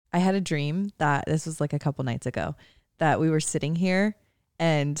I had a dream that this was like a couple nights ago that we were sitting here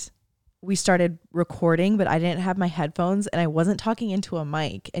and we started recording, but I didn't have my headphones and I wasn't talking into a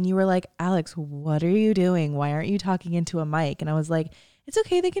mic. And you were like, Alex, what are you doing? Why aren't you talking into a mic? And I was like, it's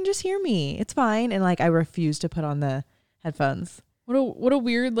okay. They can just hear me. It's fine. And like, I refused to put on the headphones. What a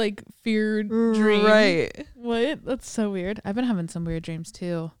weird, like, feared dream. Right. What? That's so weird. I've been having some weird dreams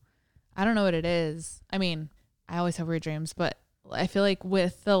too. I don't know what it is. I mean, I always have weird dreams, but I feel like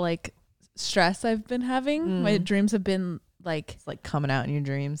with the like stress I've been having, my dreams have been like, it's like coming out in your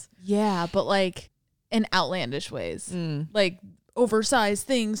dreams. Yeah, but like in outlandish ways. Like oversized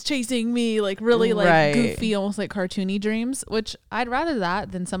things chasing me, like really like goofy, almost like cartoony dreams, which I'd rather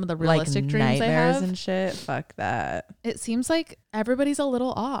that than some of the realistic like dreams I have. And shit. Fuck that. It seems like everybody's a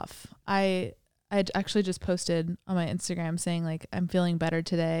little off. I actually just posted on my Instagram saying like I'm feeling better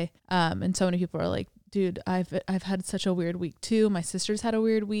today. And so many people are like, dude, I've had such a weird week too. My sister's had a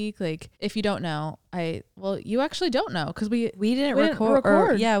weird week. Like, if you don't know, you actually don't know because we didn't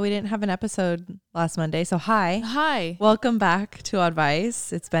record. Yeah, we didn't have an episode last Monday. So hi, welcome back to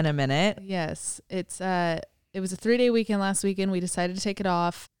Advice. It's been a minute. Yes, it was a 3-day weekend last weekend. We decided to take it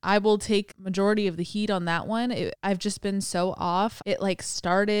off. I will take majority of the heat on that one. I've just been so off. It like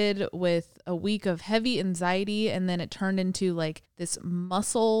started with a week of heavy anxiety and then it turned into like this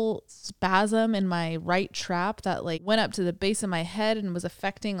muscle spasm in my right trap that like went up to the base of my head and was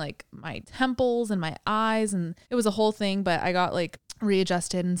affecting like my temples and my eyes. And it was a whole thing, but I got like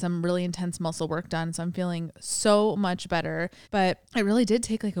readjusted and some really intense muscle work done. So I'm feeling so much better, but it really did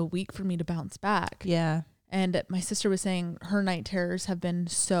take like a week for me to bounce back. Yeah. And my sister was saying her night terrors have been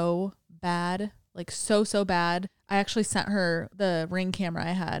so bad, like so bad. I actually sent her the Ring camera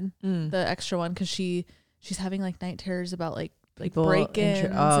I had, the extra one, because she's having like night terrors about like break-ins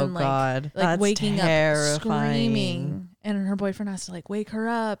and like That's waking terrifying. up screaming, and her boyfriend has to like wake her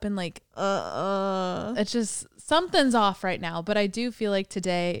up and like it's just something's off right now. But I do feel like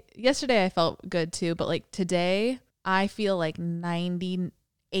yesterday I felt good too, but like today I feel like 98%.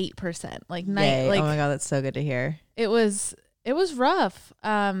 Like Yay. like oh my god, that's so good to hear. It was rough.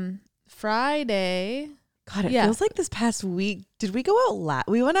 Friday. God, it feels like this past week. Did we go out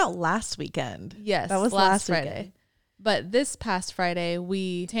we went out last weekend. Yes, that was last Friday. Weekend. But this past Friday,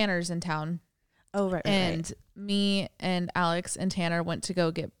 Tanner's in town. Oh right. And me and Alex and Tanner went to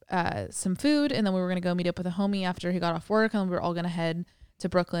go get some food, and then we were gonna go meet up with a homie after he got off work, and we were all gonna head to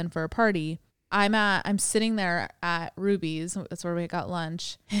Brooklyn for a party. I'm sitting there at Ruby's. That's where we got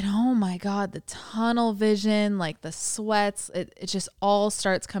lunch. And oh my God, the tunnel vision, like the sweats, it just all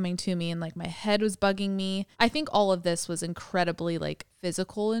starts coming to me. And like my head was bugging me. I think all of this was incredibly like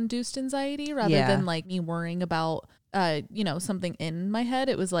physical induced anxiety rather than like me worrying about, something in my head.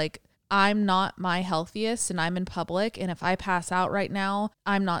 It was like, I'm not my healthiest and I'm in public. And if I pass out right now,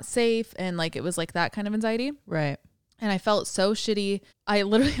 I'm not safe. And like, it was like that kind of anxiety. Right. And I felt so shitty. I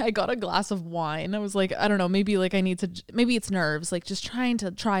got a glass of wine. I was like, I don't know, maybe like maybe it's nerves, like just trying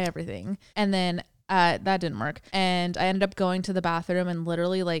to try everything. And then that didn't work. And I ended up going to the bathroom and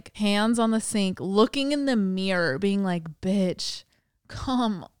literally like hands on the sink, looking in the mirror, being like, bitch,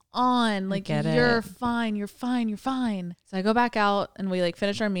 come on, like you're fine. So I go back out and we like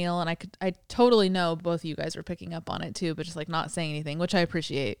finish our meal, and I totally know both of you guys were picking up on it too, but just like not saying anything, which I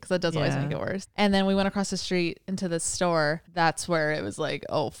appreciate because that does always make it worse. And then we went across the street into the store. That's where it was like,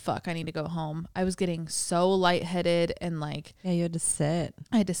 oh fuck, I need to go home. I was getting so lightheaded and like, yeah, you had to sit.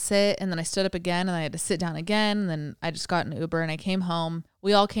 I had to sit, and then I stood up again, and I had to sit down again, and then I just got an Uber and I came home.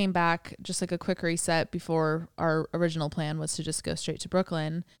 We all came back, just like a quick reset before our original plan was to just go straight to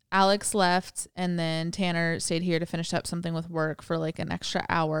Brooklyn. Alex left, and then Tanner stayed here to finish up something with work for like an extra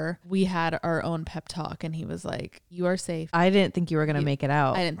hour. We had our own pep talk, and he was like, you are safe. I didn't think you were going to make it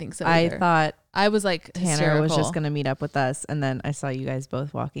out. I didn't think so either. I thought I was like Tanner hysterical. was just going to meet up with us, and then I saw you guys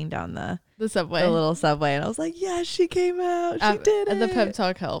both walking down the subway, the little subway, and I was like, yeah, she came out. She did it. And the pep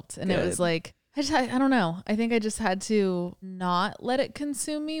talk helped. And it was like, I don't know. I think I just had to not let it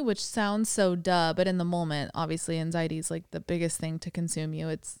consume me, which sounds so duh, but in the moment, obviously anxiety is like the biggest thing to consume you.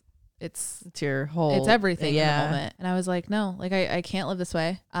 It's your whole, it's everything in the moment. And I was like, no, like I can't live this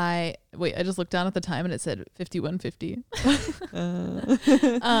way. I just looked down at the time and it said 51:50.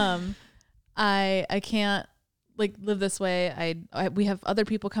 I can't like live this way. We have other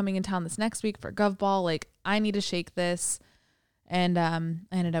people coming in town this next week for Gov Ball. Like I need to shake this. And I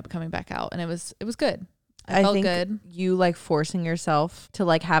ended up coming back out, and it was good. I felt think good. You like forcing yourself to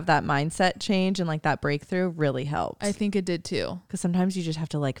like have that mindset change and like that breakthrough really helps. I think it did too. Because sometimes you just have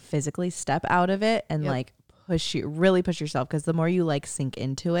to like physically step out of it and like really push yourself, because the more you like sink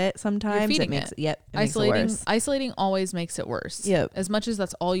into it, sometimes it makes it makes it worse. Isolating always makes it worse. Yep. As much as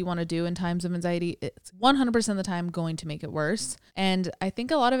that's all you want to do in times of anxiety, it's 100% of the time going to make it worse. And I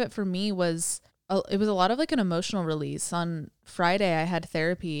think a lot of it for me was a lot of like an emotional release. On Friday, I had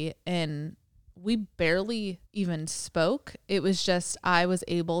therapy and we barely even spoke. It was just, I was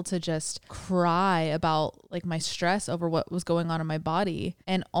able to just cry about like my stress over what was going on in my body,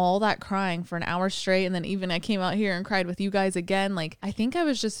 and all that crying for an hour straight. And then even I came out here and cried with you guys again. Like, I think I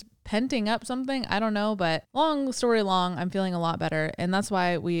was just penting up something. I don't know, but long story long, I'm feeling a lot better. And that's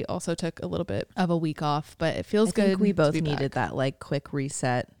why we also took a little bit of a week off, but it feels good. I think we both needed that like quick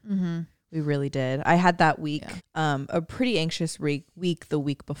reset. Mm-hmm. We really did. I had that week, a pretty anxious week the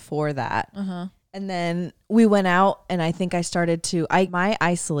week before that. Uh-huh. And then we went out, and I think I started to, my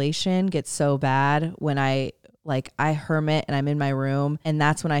isolation gets so bad when I hermit and I'm in my room, and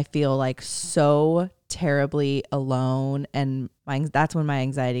that's when I feel like so terribly alone, and that's when my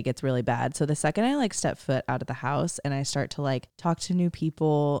anxiety gets really bad. So the second I like step foot out of the house and I start to like talk to new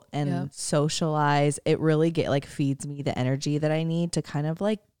people and socialize, it really feeds me the energy that I need to kind of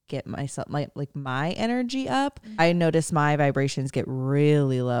like get myself my energy up. I notice my vibrations get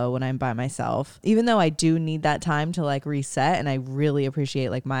really low when I'm by myself, even though I do need that time to like reset, and I really appreciate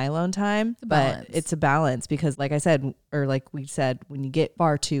like my alone time. But it's a balance, because like I said, or like we said, when you get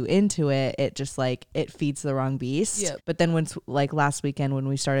far too into it, it just like it feeds the wrong beast. Yep. But then when like last weekend when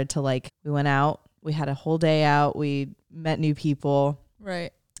we started to like, we went out, we had a whole day out, we met new people,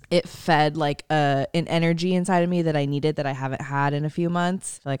 right? It fed like an energy inside of me that I needed, that I haven't had in a few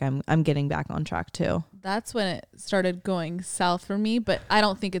months. Like I'm getting back on track too. That's when it started going south for me, but I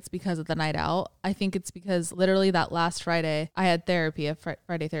don't think it's because of the night out. I think it's because literally that last Friday I had therapy,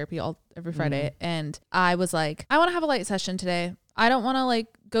 Friday therapy every Friday. And I was like, I want to have a light session today. I don't want to like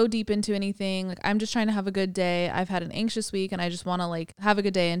go deep into anything. Like, I'm just trying to have a good day. I've had an anxious week and I just want to like have a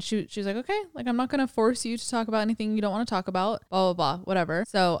good day. And she was like, okay, like I'm not going to force you to talk about anything you don't want to talk about, blah, blah, blah, whatever.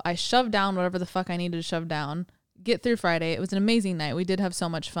 So I shoved down whatever the fuck I needed to shove down, get through Friday. It was an amazing night. We did have so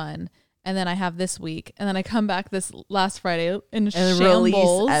much fun. And then I have this week, and then I come back this last Friday in shambles.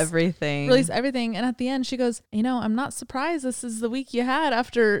 Release everything. And at the end she goes, I'm not surprised this is the week you had,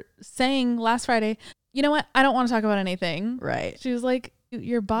 after saying last Friday, you know what? I don't want to talk about anything. Right. She was like,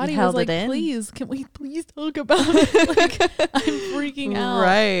 your body was like, please, can we please talk about it? Like, I'm freaking out.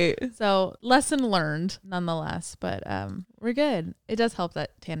 Right. So lesson learned nonetheless, but we're good. It does help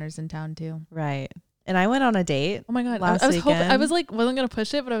that Tanner's in town too. Right. And I went on a date. Oh my God. I was hoping, I was like, wasn't going to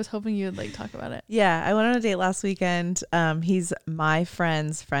push it, but I was hoping you would like talk about it. Yeah. I went on a date last weekend. He's my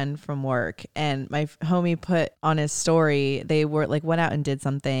friend's friend from work, and my homie put on his story, they were like, went out and did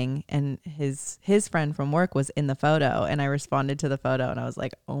something, and his friend from work was in the photo, and I responded to the photo, and I was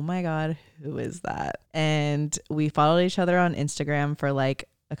like, oh my God, who is that? And we followed each other on Instagram for like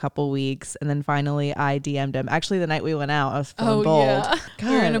a couple weeks, and then finally I DM'd him. Actually, the night we went out, I was feeling bold. Yeah.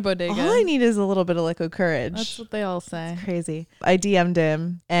 God, you're in a bodega. All I need is a little bit of liquid courage. That's what they all say. It's crazy. I DM'd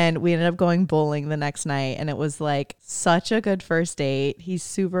him, and we ended up going bowling the next night, and it was like such a good first date. He's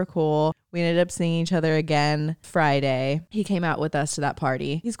super cool. We ended up seeing each other again Friday. He came out with us to that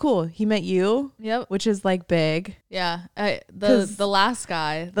party. He's cool. He met you. Yep. Which is like big. Yeah. The last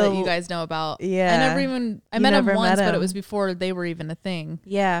guy that you guys know about. Yeah. I met him once, but it was before they were even a thing.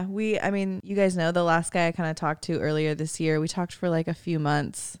 Yeah. You guys know the last guy I kind of talked to earlier this year. We talked for like a few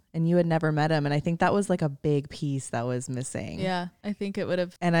months, and you had never met him. And I think that was like a big piece that was missing. Yeah. I think it would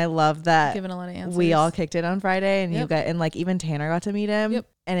have. And I love that. Given a lot of answers. We all kicked it on Friday, and like even Tanner got to meet him. Yep.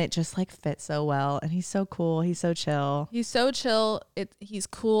 And it just like fits so well. And he's so cool. He's so chill. He's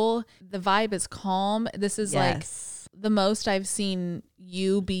cool. The vibe is calm. This is like the most I've seen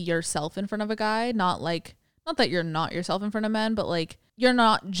you be yourself in front of a guy. Not that you're not yourself in front of men, but like you're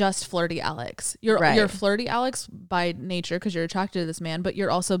not just flirty Alex. You're flirty Alex by nature because you're attracted to this man, but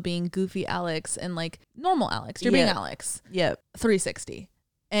you're also being goofy Alex and like normal Alex. You're being Alex. Yep. 360.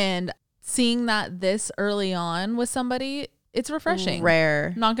 And seeing that this early on with somebody, it's refreshing.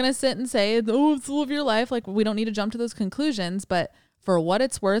 Rare. I'm not going to sit and say, oh, it's live your life. Like, we don't need to jump to those conclusions, but for what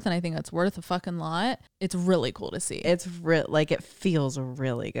it's worth, and I think it's worth a fucking lot, it's really cool to see. It's like, it feels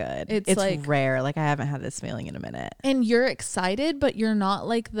really good. It's like rare. Like, I haven't had this feeling in a minute. And you're excited, but you're not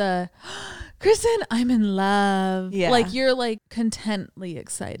like Kristen, I'm in love. Yeah. Like, you're like contently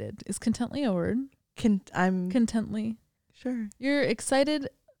excited. Is contently a word? I'm contently. Sure. You're excited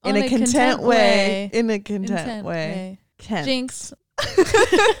in a content way. In a content way. Jinx.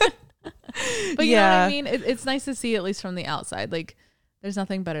 But you know what I mean? It's nice to see, at least from the outside. Like, there's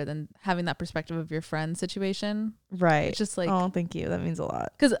nothing better than having that perspective of your friend's situation. Right. It's just like, oh, thank you. That means a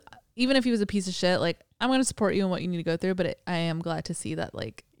lot. Because even if he was a piece of shit, like, I'm going to support you in what you need to go through, but I am glad to see that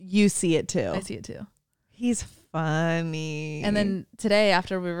like you see it too. I see it too. He's funny. And then today,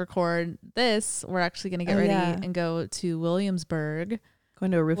 after we record this, we're actually going to get ready and go to Williamsburg.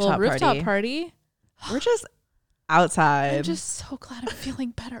 Going to a rooftop party. We're just outside. I'm just so glad I'm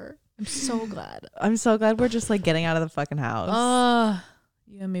feeling better. I'm so glad. I'm so glad we're just like getting out of the fucking house.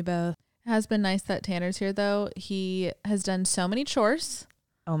 You and me both. It has been nice that Tanner's here though. He has done so many chores.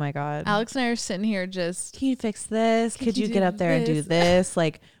 Oh my God. Alex and I are sitting here just, can you fix this? Could you get up there and do this?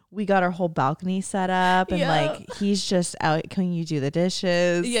 Like, we got our whole balcony set up and like he's just out. Can you do the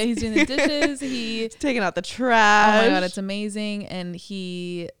dishes? Yeah, he's doing the dishes. He's taking out the trash. Oh my God, it's amazing. And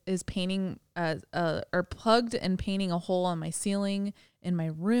he is painting or plugged and painting a hole on my ceiling in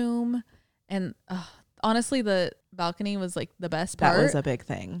my room. And honestly, the balcony was like the best part. That was a big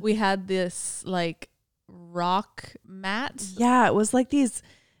thing. We had this like rock mat. Yeah, it was like these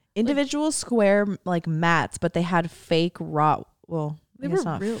individual square like mats, but they had fake rock. Well, they were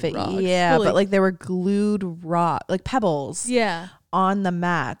not real rocks. Yeah, but like they were glued rock, like pebbles. Yeah, on the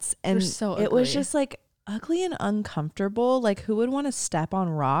mats, and so it was just like ugly and uncomfortable. Like, who would want to step on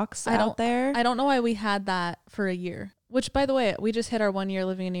rocks out there? I don't know why we had that for a year. Which, by the way, we just hit our 1 year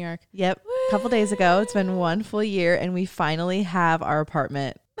living in New York. Yep, a couple days ago. It's been 1 full year, and we finally have our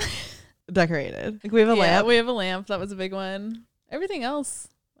apartment decorated. Like, we have a lamp. We have a lamp. That was a big one. Everything else,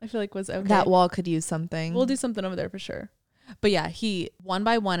 I feel like was okay. That wall could use something. We'll do something over there for sure. But yeah, he one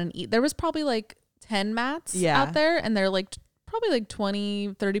by one and there was probably like 10 mats out there, and they're like probably like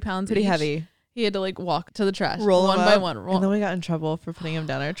 20, 30 pounds pretty each. Heavy. He had to like walk to the trash, roll one by one. And then we got in trouble for putting him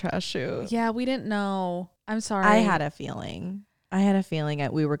down our trash chute. Yeah, we didn't know. I'm sorry. I had a feeling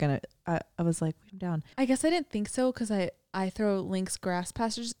that we were gonna. I was like, put him down. I guess I didn't think so because I throw Link's grass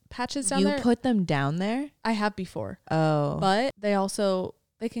patches down there. You put them down there? I have before. Oh, but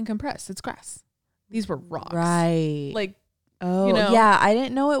they can compress. It's grass. These were rocks, right? Like. Oh, you know, yeah. I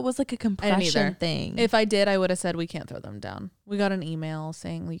didn't know it was like a compression thing. If I did, I would have said we can't throw them down. We got an email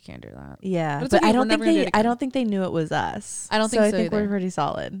saying we can't do that. Yeah, but okay, I don't think they knew it was us. I don't think so. I think we're pretty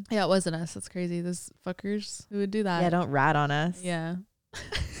solid. Yeah, it wasn't us. That's crazy. Those fuckers who would do that. Yeah, don't rat on us. Yeah.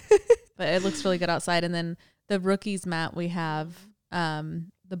 But it looks really good outside. And then the rookies mat we have,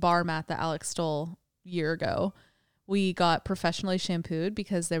 the bar mat that Alex stole a year ago, we got professionally shampooed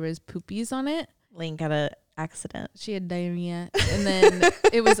because there was poopies on it. Link got a accident. She had diarrhea, and then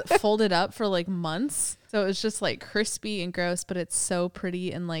it was folded up for like months, so it was just like crispy and gross, but it's so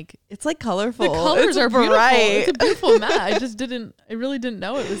pretty and like it's like colorful. The colors are bright. Beautiful. It's a beautiful mat. I really didn't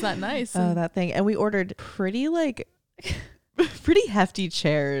know it was that nice. Oh, that thing. And we ordered pretty hefty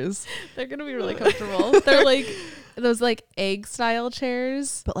chairs. They're gonna be really comfortable. They're like those like egg style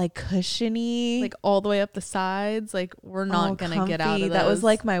chairs, but like cushiony, like all the way up the sides. Like we're not gonna comfy. Get out of those. That was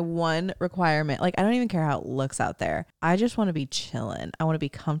like my one requirement. Like, I don't even care how it looks out there. I just want to be chilling. I want to be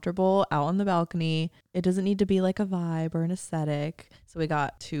comfortable out on the balcony. It doesn't need to be like a vibe or an aesthetic. So we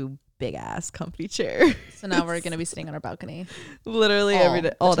got 2 big ass comfy chairs. So now we're gonna be sitting on our balcony literally every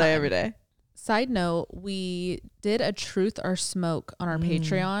day, all day, every day. Side note, we did a truth or smoke on our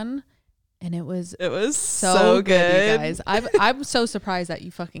Patreon. And it was so good, you guys. I'm so surprised that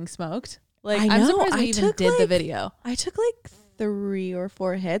you fucking smoked. Like, I'm surprised we even did the video. I took like 3 or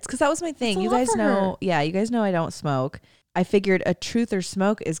 4 hits because that was my thing. You guys know, you guys know I don't smoke. I figured a truth or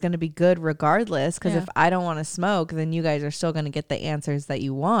smoke is going to be good regardless because if I don't want to smoke, then you guys are still going to get the answers that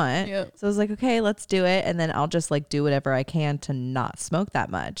you want. Yep. So I was like, okay, let's do it. And then I'll just like do whatever I can to not smoke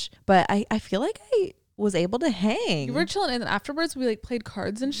that much. But I feel like I was able to hang. You were chilling, and then afterwards we like played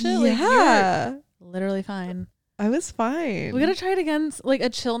cards and shit. Yeah, like, you were literally fine. I was fine. We gotta try it again, like a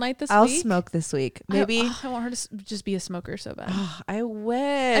chill night this week. I'll smoke this week. Maybe I want her to just be a smoker so bad. I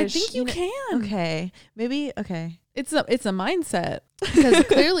wish. I think you can. Okay, maybe. Okay, it's a mindset because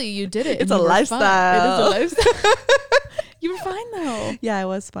clearly you did it. It's a lifestyle. It is a lifestyle. You were fine though. Yeah, I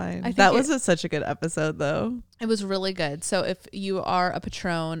was fine. That was such a good episode though. It was really good. So if you are a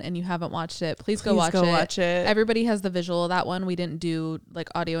Patron and you haven't watched it, please go watch it. Everybody has the visual. That one we didn't do like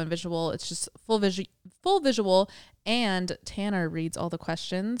audio and visual. It's just full visual. And Tanner reads all the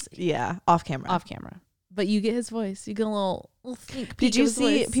questions. Yeah, off camera. But you get his voice. You get a little sneak peek. Did you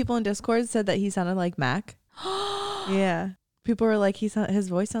see people in Discord said that he sounded like Mac? Yeah. People were like, his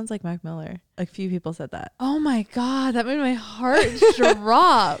voice sounds like Mac Miller. A few people said that. Oh my God, that made my heart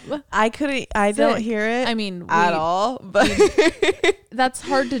drop. I don't hear it. I mean, at all. But that's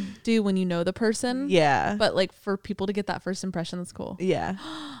hard to do when you know the person. Yeah. But like for people to get that first impression, that's cool. Yeah.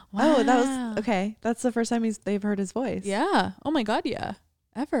 Wow. Oh, that was okay. That's the first time they've heard his voice. Yeah. Oh my God. Yeah.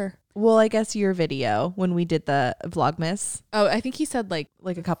 ever. Well, I guess your video when we did the Vlogmas, Oh, I think he said like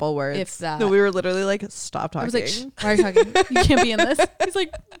a couple words. if that. No, we were literally like, stop talking. I was like, Shh, why are you talking? You can't be in this. He's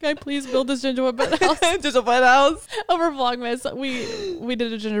like, can I please build this gingerbread house? Gingerbread house. Over Vlogmas, we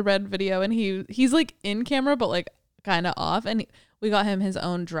did a gingerbread video, and he's like in camera, but like kind of off, and we got him his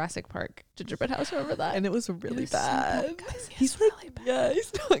own Jurassic Park gingerbread house. Remember that? And it was really bad. So guys, He's like, really bad. Yeah,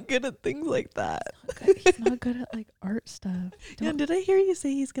 he's not good at things like that. He's not good at like art stuff. Yeah, did I hear you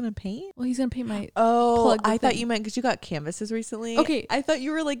say he's gonna paint? Well, he's gonna paint my. Oh, I thought you meant because you got canvases recently. Okay, I thought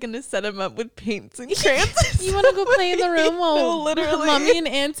you were like gonna set him up with paints and crayons. You want to go play in the room while no, literally, Mommy and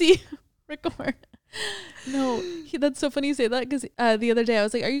Auntie record? No, that's so funny you say that because the other day I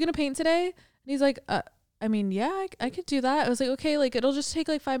was like, "Are you gonna paint today?" And he's like, I mean, yeah, I could do that. I was like, okay, like it'll just take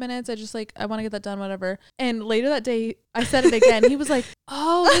like 5 minutes. I want to get that done, whatever. And later that day, I said it again. He was like,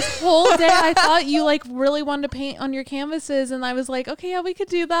 oh, this whole day I thought you like really wanted to paint on your canvases. And I was like, okay, yeah, we could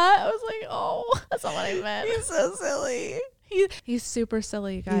do that. I was like, oh, that's not what I meant. He's so silly. He's super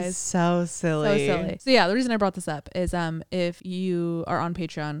silly, guys. He's so silly. So silly. So yeah, the reason I brought this up is if you are on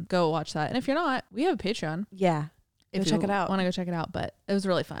Patreon, go watch that. And if you're not, we have a Patreon. Yeah. If check it out. Want to go check it out, but it was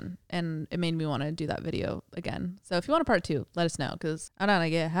really fun and it made me want to do that video again. So if you want a part 2, let us know because I'm down to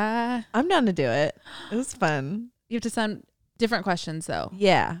get high. I'm down to do it. It was fun. You have to send different questions though.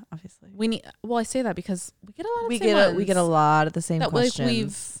 Yeah, obviously. I say that because we get a lot of we get a lot of the same questions. Like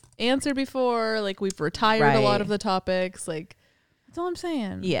we've answered before, like we've retired a lot of the topics. Like that's all I'm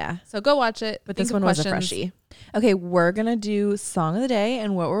saying. Yeah. So go watch it. But this one was a freshie. Okay, we're gonna do song of the day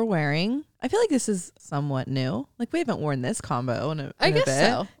and what we're wearing. I feel like this is somewhat new. Like we haven't worn this combo in a bit.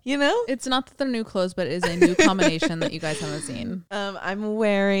 So. You know? It's not that they're new clothes, but it is a new combination that you guys haven't seen. I'm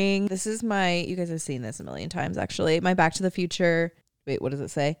wearing, this is you guys have seen this a million times actually. My Back to the Future. Wait, what does it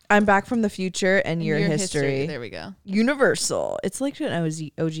say? I'm back from the future and your history. There we go. Universal. It's like an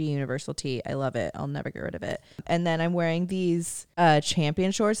OG Universal tee. I love it. I'll never get rid of it. And then I'm wearing these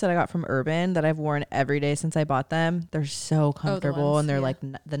champion shorts that I got from Urban that I've worn every day since I bought them. They're so comfortable and they're like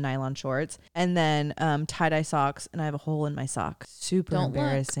the nylon shorts. And then tie-dye socks, and I have a hole in my sock. Super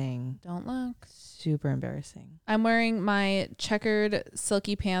embarrassing. Don't look. Super embarrassing. I'm wearing my checkered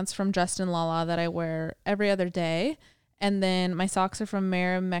silky pants from Justin Lala that I wear every other day. And then my socks are from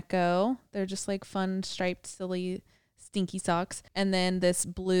Marimekko. They're just like fun, striped, silly, stinky socks. And then this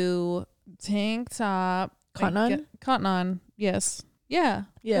blue tank top. Cotton On? Cotton On, yes. Yeah.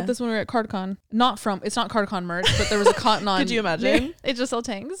 Yeah. Got this one we were at CardCon. It's not CardCon merch, but there was a Cotton On. Could you imagine? They just sell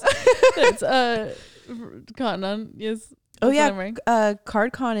tanks. It's Cotton On, yes. Oh yeah,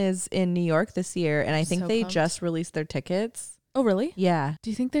 CardCon is in New York this year, and I think they pumped. just released their tickets. Oh really? Yeah. Do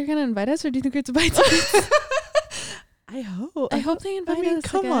you think they're gonna invite us, or do you think we have to buy tickets? I hope. I hope they invite us.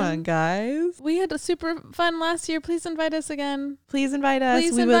 Come on, guys. We had a super fun last year. Please invite us again. Please invite us.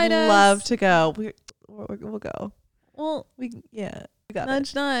 We would love to go. We'll go. Well, we got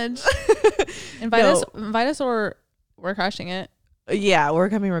nudge, nudge. Invite us, or we're crashing it. Yeah, we're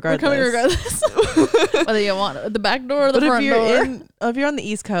coming regardless. Whether you want the back door or the front door. If you're on the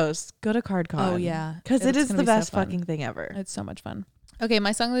East Coast, go to CardCon. Oh yeah, because it is the best fucking thing ever. It's so much fun. Okay,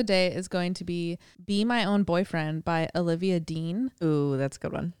 my song of the day is going to be "Be My Own Boyfriend" by Olivia Dean. Ooh, that's a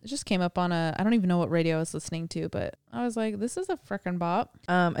good one. It just came up on I don't even know what radio I was listening to, but I was like, this is a frickin' bop.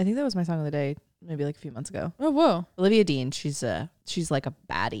 I think that was my song of the day maybe like a few months ago. Oh, whoa. Olivia Dean, she's like a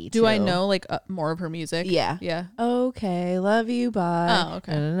baddie Do too. I know like more of her music? Yeah. Yeah. Okay, love you, bye. Oh,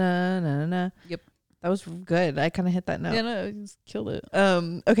 okay. Na. Yep. That was good. I kind of hit that note. Yeah, no, you just killed it.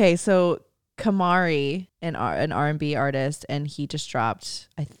 Okay, so Kamari, an R&B artist, and he just dropped,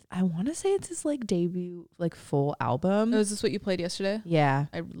 I want to say it's his like debut like full album. Oh, is this what you played yesterday? Yeah.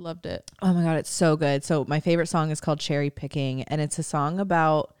 I loved it. Oh my God, it's so good. So my favorite song is called Cherry Picking, and it's a song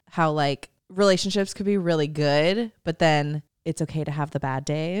about how like relationships could be really good, but then it's okay to have the bad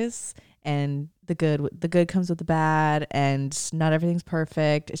days, and the good comes with the bad, and not everything's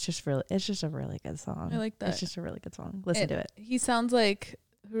perfect. It's just a really good song. I like that. It's just a really good song. Listen to it. He sounds like,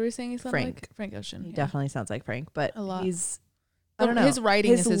 who were we saying he sounded Frank. like? Frank Ocean. He definitely sounds like Frank, but a lot. I don't know. His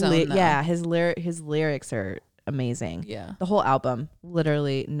writing is his own. Yeah, his lyrics are amazing. Yeah. The whole album,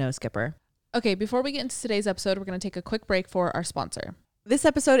 literally no skipper. Okay, before we get into today's episode, we're going to take a quick break for our sponsor. This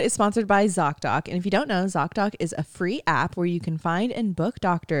episode is sponsored by ZocDoc. And if you don't know, ZocDoc is a free app where you can find and book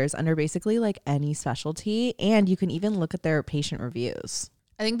doctors under basically like any specialty. And you can even look at their patient reviews.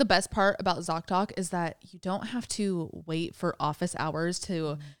 I think the best part about ZocDoc is that you don't have to wait for office hours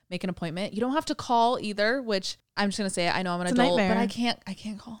to make an appointment. You don't have to call either, which I'm just going to say, I know I'm an adult, but I can't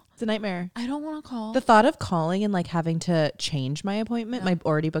call. It's a nightmare. I don't want to call. The thought of calling and like having to change my appointment, my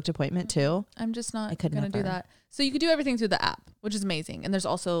already booked appointment too. I'm just not going to do that. So you could do everything through the app, which is amazing. And there's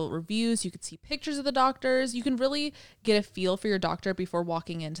also reviews. You could see pictures of the doctors. You can really get a feel for your doctor before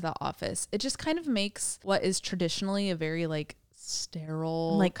walking into the office. It just kind of makes what is traditionally a very like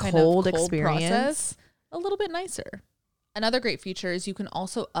sterile, like cold experience process a little bit nicer. Another great feature is you can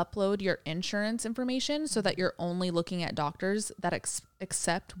also upload your insurance information so that you're only looking at doctors that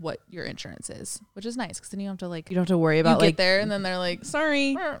accept what your insurance is, which is nice because then you don't have to you don't have to worry about you get there and then they're like,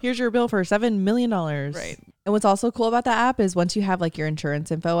 sorry, here's your bill for $7 million. Right. And what's also cool about the app is once you have like your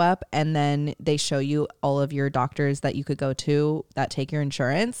insurance info up and then they show you all of your doctors that you could go to that take your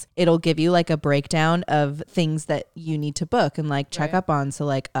insurance, it'll give you like a breakdown of things that you need to book and like check up on. So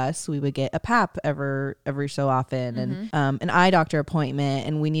like us, we would get a PAP every so often and an eye doctor appointment,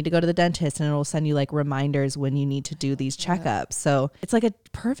 and we need to go to the dentist, and it'll send you like reminders when you need to do these checkups. So it's like a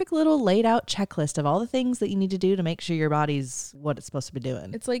perfect little laid out checklist of all the things that you need to do to make sure your body's what it's supposed to be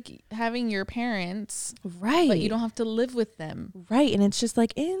doing. It's like having your parents. Right. But you don't have to live with them. Right. And it's just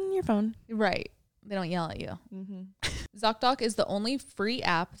like in your phone. Right. They don't yell at you. ZocDoc is the only free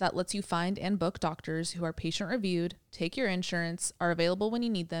app that lets you find and book doctors who are patient reviewed, take your insurance, are available when you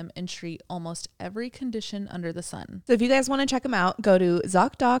need them, and treat almost every condition under the sun. So if you guys want to check them out, go to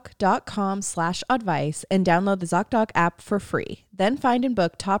ZocDoc.com/advice and download the ZocDoc app for free. Then find and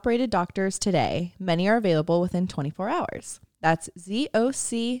book top-rated doctors today. Many are available within 24 hours. That's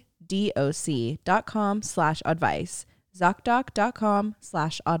ZocDoc.com/advice.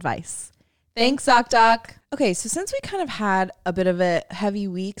 ZocDoc.com/advice. Thanks, ZocDoc. Okay, so since we kind of had a bit of a heavy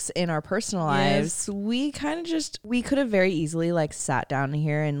weeks in our personal lives, we kind of we could have very easily like sat down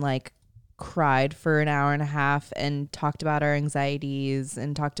here and like cried for an hour and a half and talked about our anxieties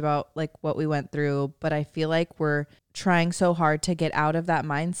and talked about like what we went through. But I feel like we're trying so hard to get out of that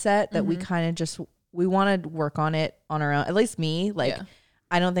mindset that we kind of we want to work on it on our own. At least me,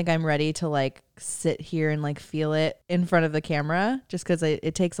 I don't think I'm ready to like sit here and like feel it in front of the camera just because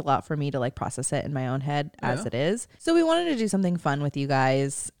it takes a lot for me to like process it in my own head as it is. So we wanted to do something fun with you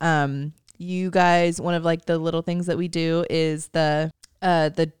guys. You guys, one of like the little things that we do is the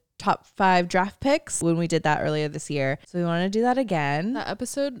top 5 draft picks when we did that earlier this year. So we want to do that again. That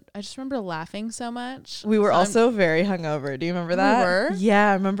episode, I just remember laughing so much. We were also very hungover. Do you remember that? We were?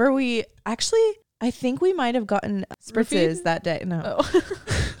 Yeah, I remember I think we might have gotten spritzes that day. No. Oh.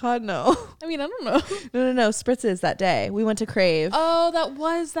 God, no. I mean, I don't know. No. Spritzes that day. We went to Crave. Oh, that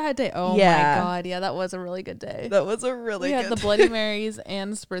was that day. Oh, my God. Yeah, that was a really good day. That was a really good day. We had the Bloody Marys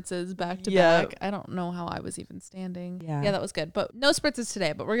and spritzes back to back. I don't know how I was even standing. Yeah, that was good. But no spritzes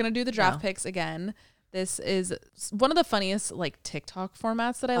today. But we're going to do the draft picks again. This is one of the funniest like TikTok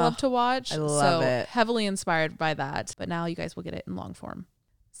formats that I love to watch. I love it. Heavily inspired by that. But now you guys will get it in long form.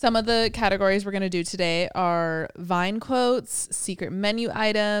 Some of the categories we're going to do today are Vine quotes, secret menu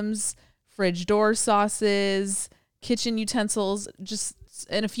items, fridge door sauces, kitchen utensils,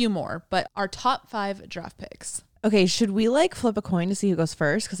 and a few more. But our top 5 draft picks. Okay, should we like flip a coin to see who goes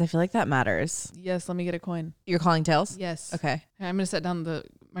first? Because I feel like that matters. Yes, let me get a coin. You're calling tails? Yes. Okay. I'm going to set down the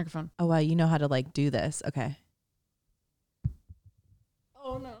microphone. Oh, wow. You know how to like do this. Okay.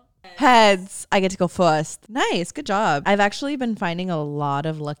 Oh, no. Heads. I get to go first. Nice. Good job. I've actually been finding a lot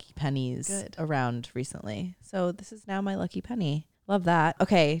of lucky pennies around recently. So this is now my lucky penny. Love that.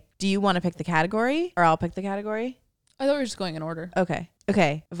 Okay. Do you want to pick the category or I'll pick the category? I thought we were just going in order. Okay.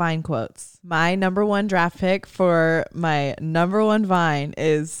 Vine quotes. My number 1 draft pick for my number 1 Vine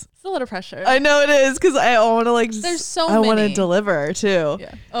is... It's a lot of pressure. I know it is because I want to like... There's so many. I want to deliver too.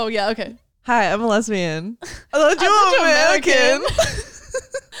 Yeah. Oh, yeah. Okay. Hi, I'm a lesbian. I thought you were American.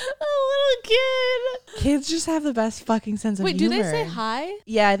 A little kid. Kids just have the best fucking sense of humor. Wait, do they say hi?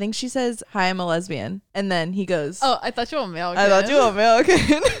 Yeah, I think she says, hi, I'm a lesbian. And then he goes, oh, I thought you were American. I thought you were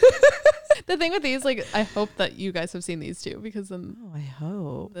American. The thing with these, like, I hope that you guys have seen these too, because then I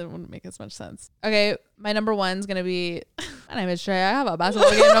hope that wouldn't make as much sense. Okay, my number 1's gonna be, my name is Trey. I have a basketball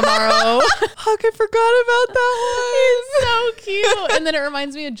game tomorrow. Fuck, I forgot about that one. It's so cute. And then it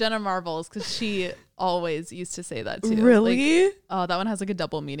reminds me of Jenna Marbles because she always used to say that too. Really? Like, oh, that one has like a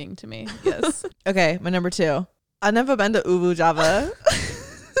double meaning to me. Yes. Okay, my number 2. I've never been to Ubu Java.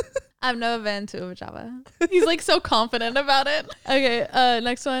 I've never been to Ubu Java. He's like so confident about it. Okay,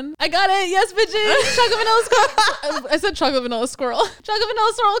 next one. I got it. Yes, bitches. Chocolate vanilla squirrel. I said chocolate vanilla squirrel. Chocolate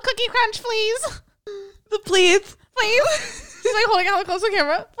vanilla squirrel cookie crunch, please. Please. She's like holding out close to the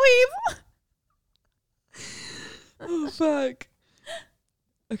camera. Please. Oh, fuck.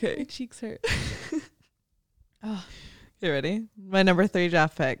 Okay. My cheeks hurt. Oh. You ready? My number 3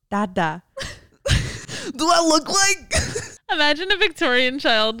 draft pick. Dada. Do I look like? Imagine a Victorian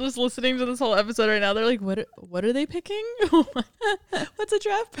child just listening to this whole episode right now. They're like, what are they picking? What's a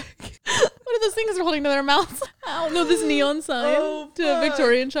draft pick? What are those things they're holding to their mouths? I don't know, this neon sign to a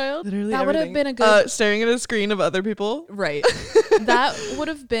Victorian child. Literally that would have been a good staring at a screen of other people. Right. That would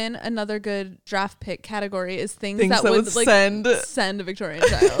have been another good draft pick category is things that would like send a Victorian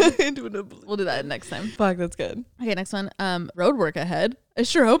child. We'll do that next time. Fuck, that's good. Okay, next one. Road work ahead. I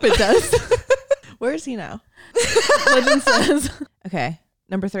sure hope it does. Where is he now? Legend says. Okay.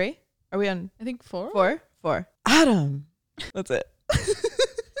 Number 3. Are we on? I think 4. 4. Adam. That's it.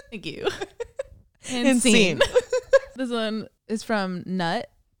 Thank you. Insane. This one is from Nut.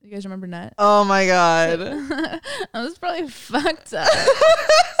 You guys remember Nut? Oh my God. I was probably fucked up. Fuck.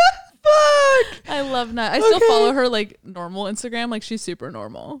 I love Nut. I still follow her like normal Instagram. Like she's super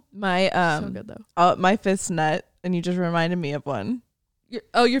normal. My so good though. My 5th Nut, and you just reminded me of one. Your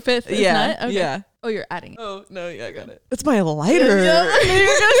 5th is Nut? Okay. Yeah. Oh, you're adding it. Oh no, yeah, I got it. It's my lighter. Yeah, I knew you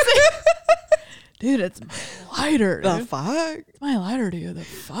were gonna say. Dude, it's my lighter. The fuck? It's my lighter, dude. The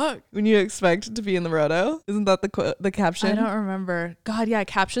fuck? When you expect to be in the roto? Isn't that the caption? I don't remember. God, yeah.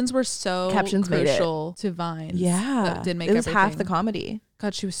 Captions were so crucial to Vines. Yeah. That did make it was everything. half the comedy.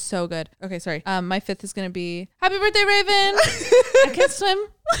 God, she was so good. Okay, sorry. My 5th is going to be Happy Birthday, Raven. I can't swim.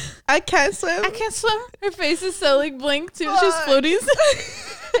 I can't swim. I can't swim. Her face is so like blank too. She's floaties.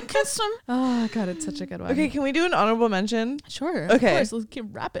 I can't swim. Oh, God, it's such a good one. Okay, can we do an honorable mention? Sure. Okay. Of course, let's keep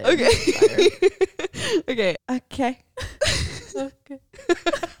rapping. Okay. Okay. Okay. Okay.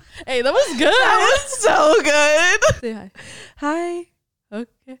 Hey, that was good. That was so good. Say hi. Hi.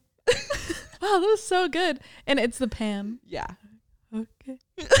 Okay. Wow, that was so good. And it's the pan. Yeah. Okay.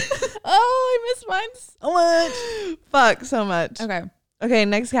 Oh, I missed mine so much. Fuck, so much. Okay,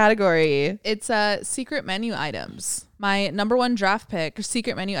 next category. It's secret menu items. My number 1 draft pick for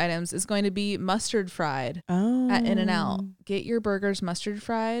secret menu items is going to be mustard fried at In-N-Out. Get your burgers mustard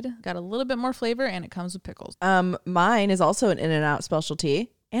fried. Got a little bit more flavor and it comes with pickles. Mine is also an In-N-Out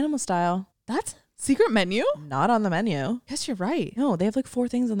specialty. Animal style. That's secret menu? Not on the menu. Yes, you're right. No, they have like 4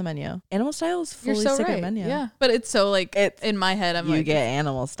 things on the menu. Animal style is fully secret menu. Yeah. But it's so like in my head, I'm you like, get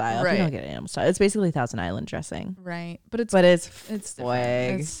animal style. Right. You don't get animal style. It's basically Thousand Island dressing. Right. But it's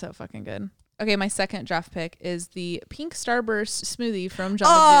swag. It's so fucking good. Okay, my second draft pick is the pink Starburst smoothie from Jamba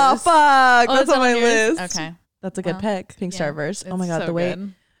Oh, Juice. fuck. Oh, That's on my yours? list. Okay. That's a good pick. Pink Starburst. Oh my God, so the wait.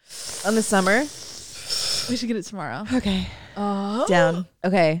 good. On the summer. We should get it tomorrow. Okay. Oh. Down.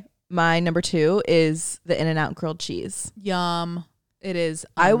 Okay. My number 2 is the In-N-Out grilled cheese. Yum. It is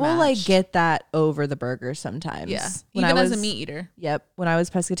unmatched. I will like get that over the burger sometimes. Yeah. When Even I as a meat eater. Yep. When I was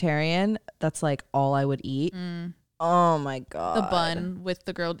pescatarian, that's like all I would eat. Oh my God. The bun with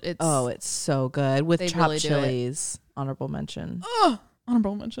the grilled. It's so good with chopped really chilies. Honorable mention. Oh,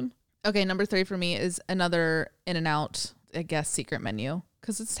 honorable mention. Okay, number 3 for me is another In-N-Out, I guess, secret menu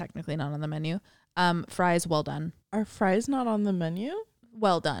because it's technically not on the menu. Fries well done. Are fries not on the menu?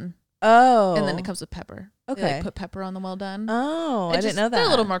 Well done. Oh. And then it comes with pepper. Okay. They, like, put pepper on the well done. Oh, I didn't know that. They're a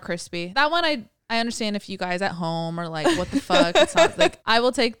little more crispy. That one I understand if you guys at home are like, what the fuck? It's not like I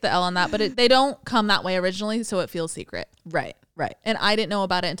will take the L on that, but they don't come that way originally, so it feels secret. Right. And I didn't know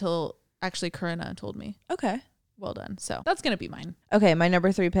about it until actually Corinna told me. Okay. Well done. So that's going to be mine. Okay, my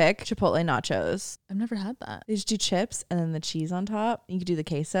number 3 pick, Chipotle nachos. I've never had that. They just do chips and then the cheese on top. You could do the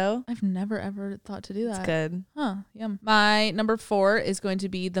queso. I've never ever thought to do that. It's good. Huh. Yum. My number 4 is going to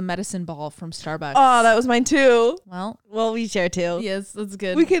be the medicine ball from Starbucks. Oh, that was mine too. Well, we share too. yes, that's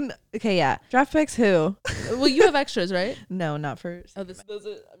good. We can. Okay, yeah. Draft picks who? Well, you have extras, right? No, not for. Oh, this. Those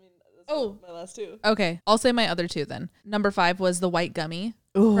are. My last 2. Okay, I'll say my other 2 then. Number 5 was the white gummy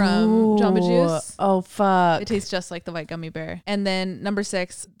Ooh. from Jamba Juice. Oh fuck! It tastes just like the white gummy bear. And then number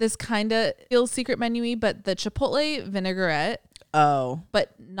 6, this kind of feels secret menu-y, but the Chipotle vinaigrette. Oh,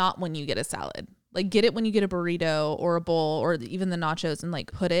 but not when you get a salad. Like get it when you get a burrito or a bowl or even the nachos and like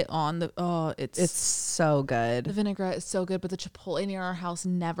put it on the. It's so good. The vinaigrette is so good, but the Chipotle near our house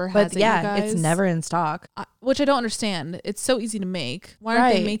never has it. But yeah, you guys. it's never in stock. Which I don't understand. It's so easy to make. Why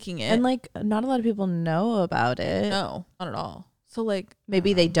aren't they making it? And like, not a lot of people know about it. No, not at all. So like,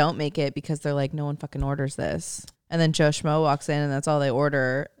 maybe they don't make it because they're like, no one fucking orders this. And then Joe Schmo walks in and that's all they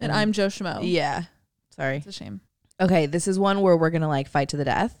order. And I'm Joe Schmo. Yeah. Sorry. It's a shame. Okay, this is one where we're going to like fight to the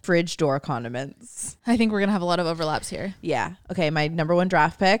death. Fridge door condiments. I think we're going to have a lot of overlaps here. Yeah. Okay, my number 1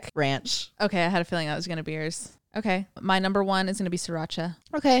 draft pick, ranch. Okay, I had a feeling that was going to be yours. Okay, my number 1 is going to be sriracha.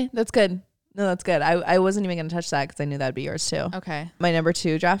 Okay, that's good. No, that's good. I wasn't even going to touch that because I knew that'd be yours too. Okay. My number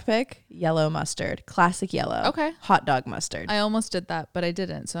 2 draft pick, yellow mustard. Classic yellow. Okay. Hot dog mustard. I almost did that, but I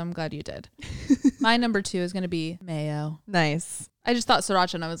didn't. So I'm glad you did. My number 2 is going to be mayo. Nice. I just thought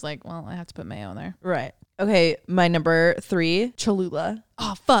sriracha and I was like, well, I have to put mayo in there. Right. Okay. My number 3, Cholula.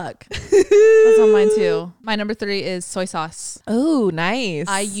 Oh, fuck. That's on mine too. My number 3 is soy sauce. Oh, nice.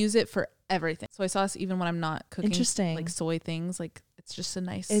 I use it for everything. Soy sauce, even when I'm not cooking Interesting. like soy things, like it's just a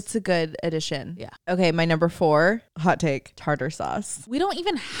nice. It's a good addition. Yeah. Okay. My number 4, hot take, tartar sauce. We don't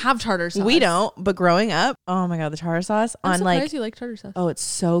even have tartar sauce. We don't, but growing up, oh my God, the tartar sauce I'm on surprised like, you like tartar sauce. oh, it's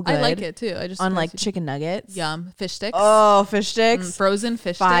so good. I like it too. I just on like surprised you chicken nuggets. didn't. Yum. Fish sticks. Oh, fish sticks. Frozen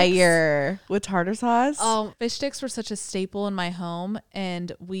fish sticks. Fire with tartar sauce. Oh, fish sticks were such a staple in my home,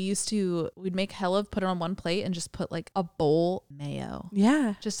 and we'd make hella, put it on one plate, and just put like a bowl mayo.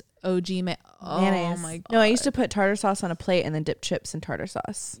 Yeah. Just OG mayo. Mayonnaise. Oh my God. No, I used to put tartar sauce on a plate and then dip chips in tartar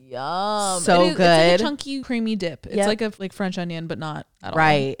sauce. Yum. So It's like good. a chunky, creamy dip. It's Yep. like a French onion, but not at all.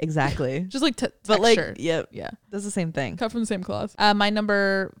 Right, exactly. Just like But texture. like, yep, Yeah. that's the same thing. Cut from the same cloth. My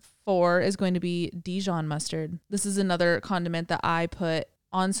number 4 is going to be Dijon mustard. This is another condiment that I put